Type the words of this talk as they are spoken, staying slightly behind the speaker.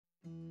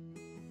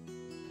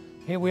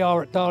Here we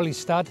are at Darley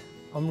stud.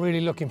 I'm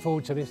really looking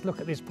forward to this. Look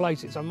at this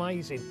place, it's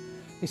amazing.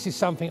 This is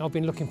something I've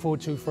been looking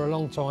forward to for a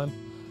long time.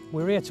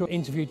 We're here to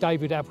interview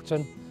David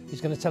Appleton.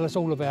 He's going to tell us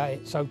all about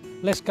it. So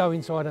let's go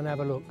inside and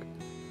have a look.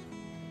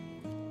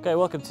 Okay,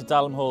 welcome to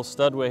Dalham Hall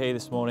Stud. We're here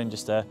this morning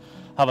just to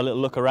have a little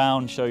look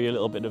around, show you a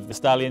little bit of the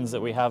stallions that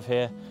we have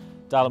here.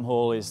 Dalham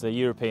Hall is the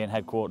European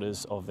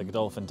headquarters of the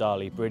Godolphin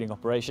Darley breeding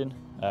operation.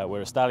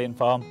 We're a stallion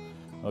farm.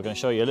 We're going to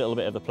show you a little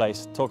bit of the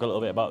place, talk a little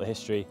bit about the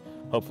history,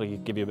 hopefully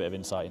give you a bit of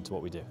insight into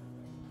what we do.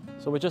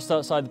 So we're just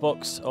outside the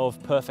box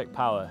of Perfect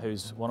Power,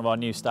 who's one of our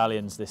new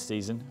stallions this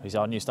season. He's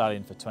our new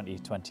stallion for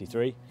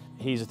 2023.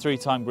 He's a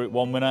 3-time Group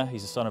 1 winner,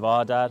 he's a son of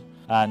our dad,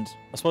 and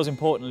I suppose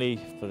importantly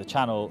for the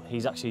channel,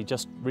 he's actually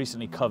just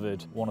recently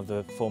covered one of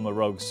the former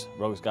Rogues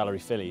Gallery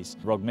fillies,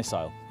 Rogue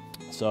Missile.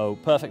 So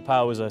Perfect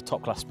Power was a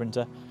top-class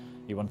sprinter.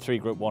 He won 3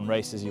 Group 1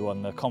 races, he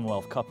won the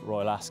Commonwealth Cup at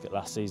Royal Ascot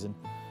last season,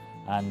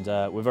 and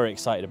we're very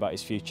excited about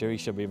his future. He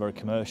should be a very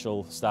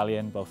commercial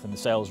stallion, both in the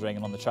sales ring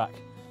and on the track.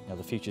 You know,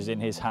 the future's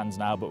in his hands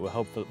now, but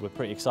we're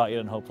pretty excited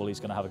and hopeful he's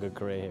going to have a good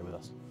career here with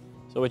us.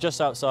 So we're just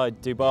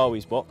outside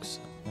Dubawi's box.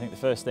 I think the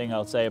first thing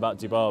I'll say about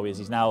Dubawi is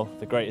he's now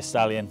the greatest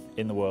stallion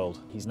in the world.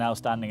 He's now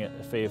standing at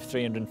a fee of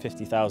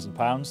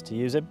 £350,000 to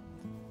use him.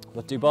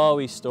 But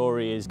Dubawi's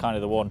story is kind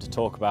of the one to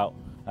talk about.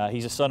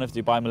 He's a son of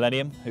Dubai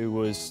Millennium, who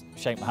was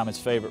Sheikh Mohammed's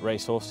favourite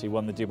racehorse. He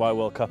won the Dubai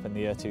World Cup in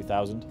the year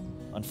 2000.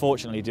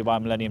 Unfortunately,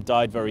 Dubai Millennium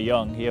died very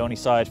young. He only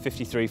sired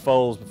 53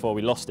 foals before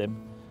we lost him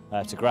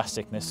to grass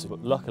sickness.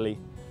 But luckily,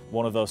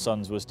 one of those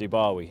sons was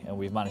Dubawi, and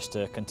we've managed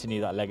to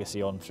continue that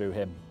legacy on through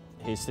him.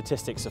 His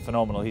statistics are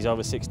phenomenal. He's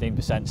over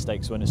 16%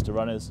 stakes winners to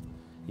runners.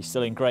 He's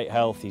still in great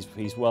health.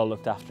 He's well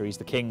looked after. He's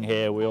the king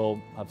here. We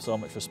all have so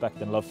much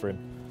respect and love for him.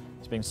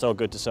 He's been so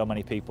good to so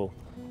many people,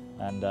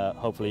 and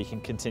hopefully he can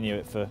continue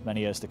it for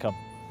many years to come.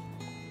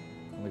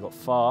 And we've got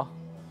Far,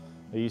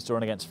 who used to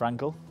run against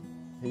Frankel.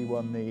 He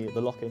won the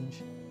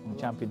Lockinge in the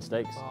Champion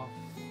Stakes.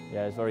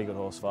 Yeah, he's a very good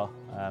horse, Far.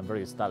 Very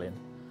good stallion.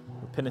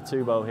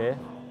 Pinatubo here.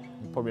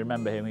 You probably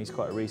remember him, he's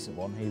quite a recent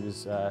one. He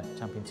was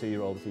champion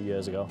 2-year-old a few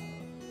years ago.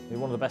 He's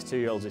one of the best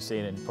 2-year-olds we've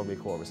seen in probably a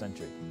quarter of a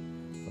century.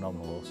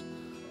 Phenomenal horse.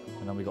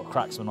 And then we've got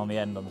Cracksman on the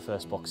end on the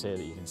first box here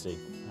that you can see.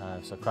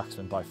 So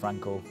Cracksman by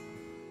Frankel,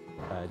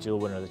 dual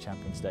winner of the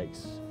Champion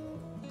Stakes.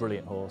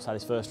 Brilliant horse, had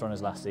his first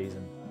runners last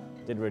season,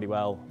 did really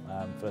well,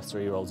 first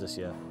 3-year-olds this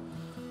year.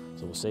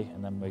 So we'll see.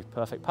 And then we've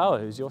Perfect Power,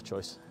 who's your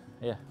choice?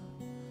 Yeah.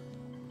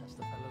 That's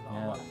the fella that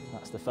Yeah,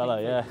 that's the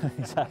fella, yeah,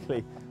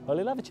 exactly. Well,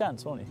 he'll have a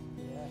chance, won't he?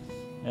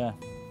 Yeah,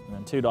 and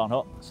then Too Darn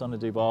Hot, son of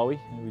Dubawi,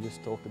 who we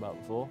just talked about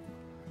before.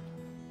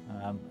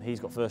 He's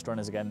got first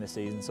runners again this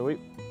season. So you're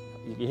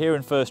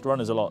hearing first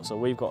runners a lot, so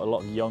we've got a lot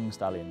of young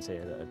stallions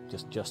here that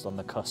are just on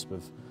the cusp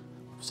of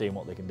seeing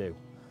what they can do.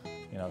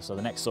 You know, so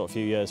the next sort of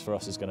few years for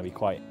us is going to be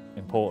quite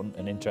important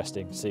and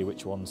interesting to see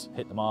which ones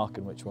hit the mark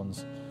and which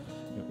ones,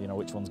 you know,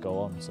 which ones go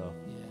on. So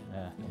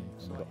yeah.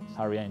 And we've got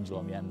Harry Angel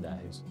on the end there,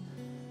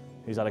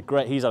 he's had a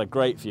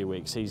great few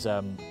weeks. He's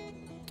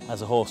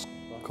has a horse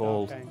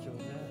called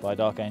by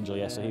Dark Angel,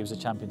 yeah. So he was a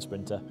champion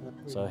sprinter.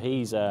 So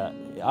he's a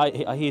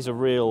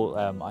real,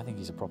 I think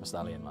he's a proper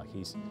stallion. Like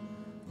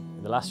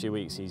in the last few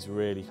weeks, he's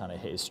really kind of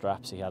hit his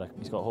straps. He's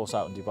got a horse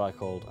out in Dubai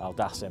called Al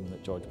Dassim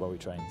that George Bowie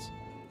trains,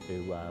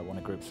 who won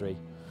a Group 3.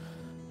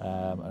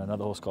 And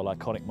another horse called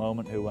Iconic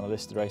Moment, who won a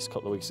listed race a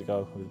couple of weeks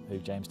ago, who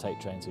James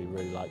Tate trains, who he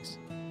really likes.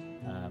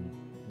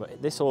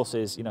 But this horse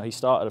is, you know, he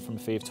started from a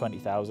fee of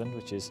 20,000,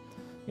 which is,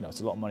 you know,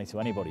 it's a lot of money to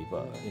anybody,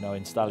 but you know,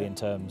 in stallion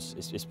terms,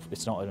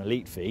 it's not an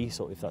elite fee,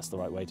 so if that's the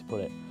right way to put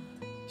it.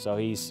 So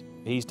he's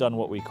done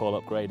what we call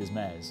upgrade as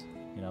mares,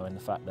 you know, in the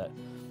fact that,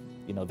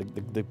 you know,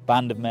 the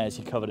band of mares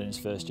he covered in his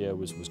first year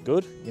was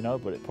good, you know,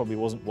 but it probably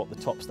wasn't what the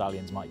top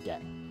stallions might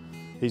get.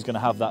 He's going to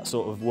have that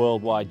sort of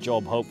worldwide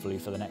job, hopefully,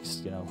 for the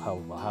next, you know,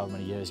 how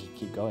many years he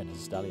keep going as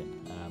a stallion.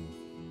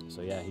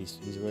 So yeah, he's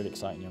a really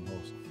exciting young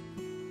horse.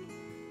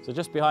 So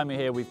just behind me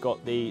here, we've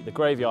got the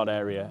graveyard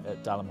area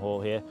at Dalham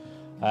Hall here.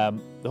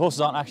 The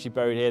horses aren't actually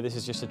buried here. This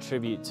is just a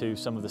tribute to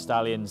some of the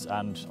stallions,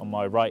 and on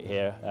my right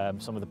here,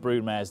 some of the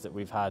brood mares that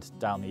we've had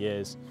down the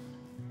years.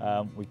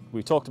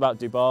 We talked about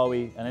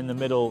Dubawi, and in the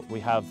middle we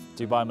have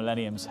Dubai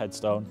Millennium's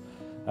headstone.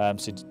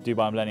 So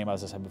Dubai Millennium,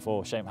 as I said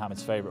before, Sheikh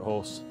Mohammed's favourite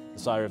horse, the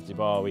sire of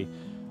Dubawi,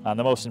 and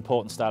the most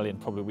important stallion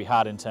probably we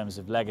had in terms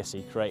of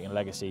legacy, creating a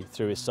legacy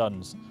through his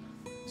sons.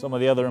 Some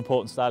of the other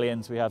important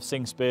stallions, we have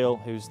Sing Spiel,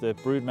 who's the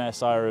broodmare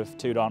sire of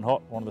Too Darn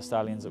Hot, one of the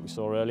stallions that we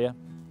saw earlier.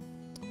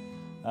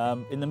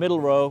 In the middle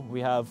row, we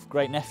have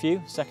Great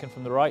Nephew, second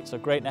from the right. So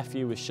Great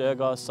Nephew was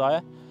Shergar's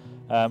sire.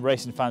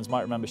 Racing fans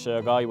might remember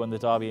Shergar. He won the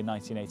Derby in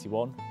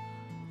 1981.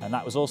 And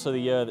that was also the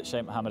year that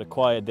Sheikh Mohammed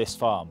acquired this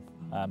farm.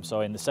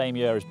 So in the same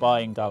year as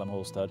buying Dalham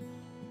Hall Stud,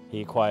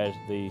 he acquired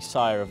the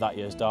sire of that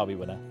year's Derby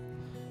winner.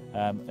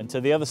 And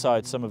to the other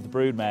side, some of the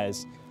brood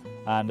mares.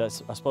 And I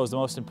suppose the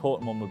most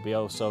important one would be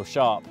also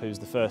Sharp, who's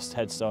the first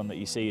headstone that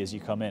you see as you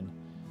come in.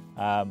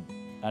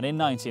 And in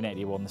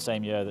 1981, the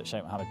same year that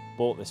Sheikh Mohammed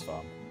bought this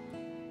farm,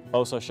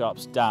 Oso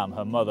Sharp's dam,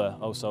 her mother,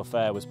 Oso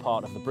Fair, was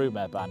part of the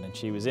broodmare band, and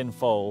she was in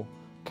foal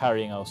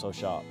carrying Oso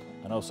Sharp.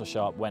 And Oso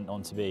Sharp went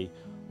on to be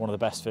one of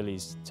the best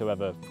fillies to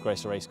ever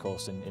grace a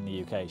racecourse in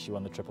the UK. She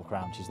won the Triple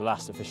Crown. She's the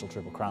last official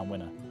Triple Crown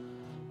winner,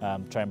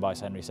 trained by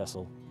Sir Henry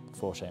Cecil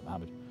for Sheikh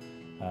Mohammed.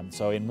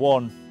 So in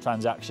one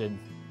transaction,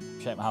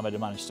 Sheikh Mohammed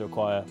had managed to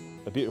acquire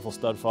a beautiful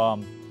stud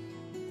farm,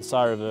 the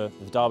sire of the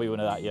Derby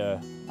winner that year,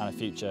 and a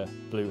future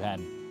Blue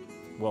Hen,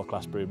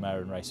 world-class brood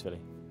mare and race filly.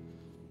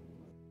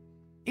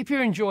 If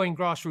you're enjoying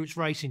Grassroots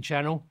Racing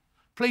Channel,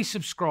 please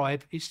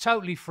subscribe. It's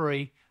totally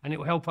free and it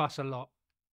will help us a lot.